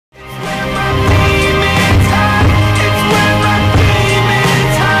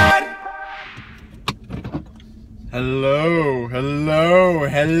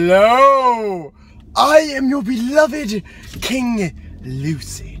hello! I am your beloved King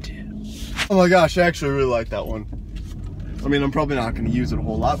Lucid. Oh my gosh, I actually really like that one. I mean, I'm probably not going to use it a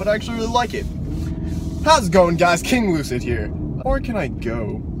whole lot, but I actually really like it. How's it going, guys? King Lucid here. Where can I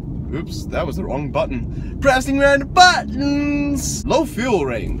go? Oops, that was the wrong button. Pressing random buttons! Low fuel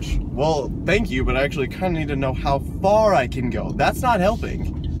range. Well, thank you, but I actually kind of need to know how far I can go. That's not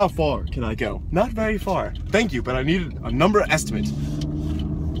helping. How far can I go? Not very far. Thank you, but I needed a number estimate.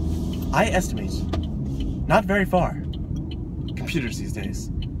 I estimate. Not very far. Computers these days.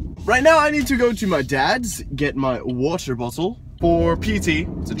 Right now, I need to go to my dad's, get my water bottle for PT.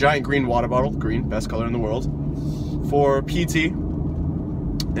 It's a giant green water bottle. Green, best color in the world. For PT.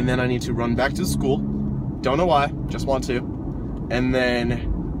 And then I need to run back to school. Don't know why, just want to. And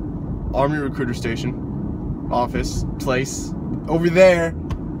then Army Recruiter Station, office, place, over there.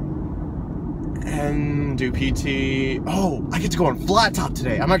 And do PT. Oh, I get to go on flat top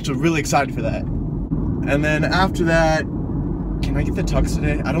today. I'm actually really excited for that. And then after that, can I get the tux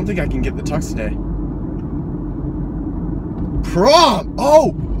today? I don't think I can get the tux today. Prom!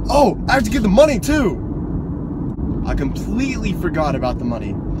 Oh, I have to get the money too. I completely forgot about the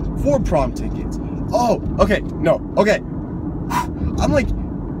money for prom tickets. Oh, okay, no, okay. I'm like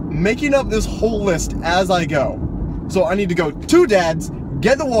making up this whole list as I go. So I need to go to dad's,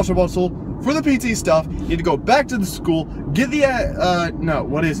 get the water bottle for the PT stuff, need to go back to the school, get the, no,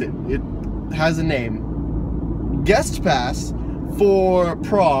 what is it? It has a name. Guest pass for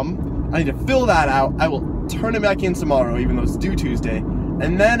prom. I need to fill that out. I will turn it back in tomorrow, even though it's due Tuesday,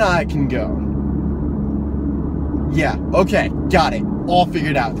 and then I can go. Yeah, okay, got it. All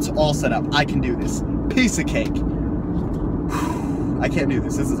figured out. It's all set up. I can do this. Piece of cake. I can't do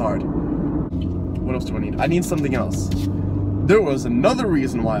this. This is hard. What else do I need? I need something else. There was another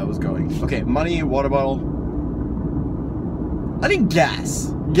reason why I was going. Okay, money, water bottle. I need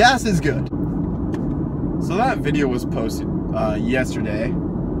gas. Gas is good. So that video was posted yesterday.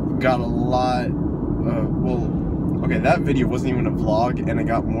 Got a lot, well, okay, that video wasn't even a vlog, and it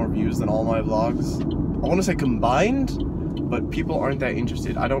got more views than all my vlogs. I want to say combined, but people aren't that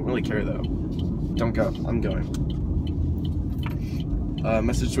interested. I don't really care though. Don't go. I'm going.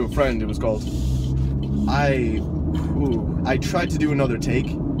 Message to a friend. It was called. I tried to do another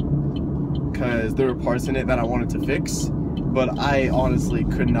take because there were parts in it that I wanted to fix, but I honestly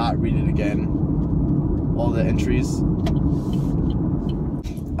could not read it again. All the entries.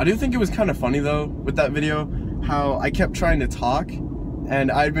 I do think it was kind of funny though with that video how I kept trying to talk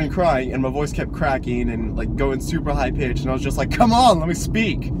and I'd been crying and my voice kept cracking and like going super high pitched, and I was just like, come on, let me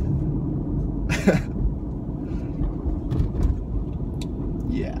speak.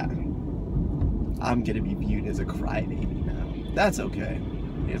 Yeah, I'm gonna be viewed as a crybaby now. That's okay,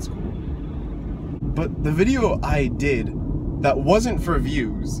 it's cool. But the video I did that wasn't for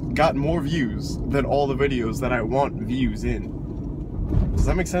views got more views than all the videos that I want views in. Does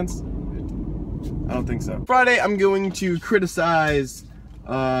that make sense? I don't think so. Friday, I'm going to criticize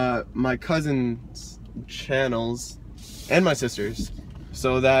my cousin's channels and my sister's.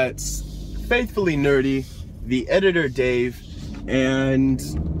 So that's Faithfully Nerdy, The Editor Dave, and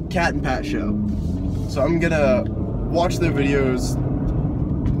Cat and Pat Show. So I'm gonna watch their videos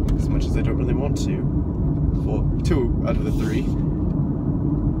as much as I don't really want to. Well, 2 out of the 3.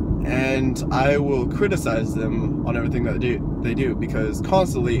 And I will criticize them on everything that they do because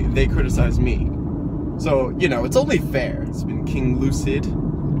constantly they criticize me. So, you know, it's only fair. It's been King Lucid.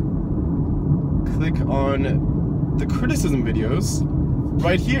 Click on the criticism videos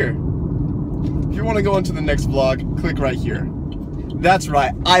right here. If you want to go into the next vlog, click right here. That's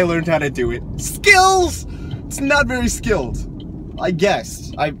right, I learned how to do it. Skills! It's not very skilled. I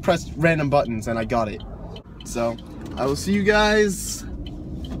guessed. I pressed random buttons and I got it. So, I will see you guys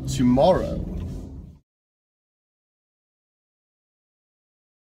tomorrow.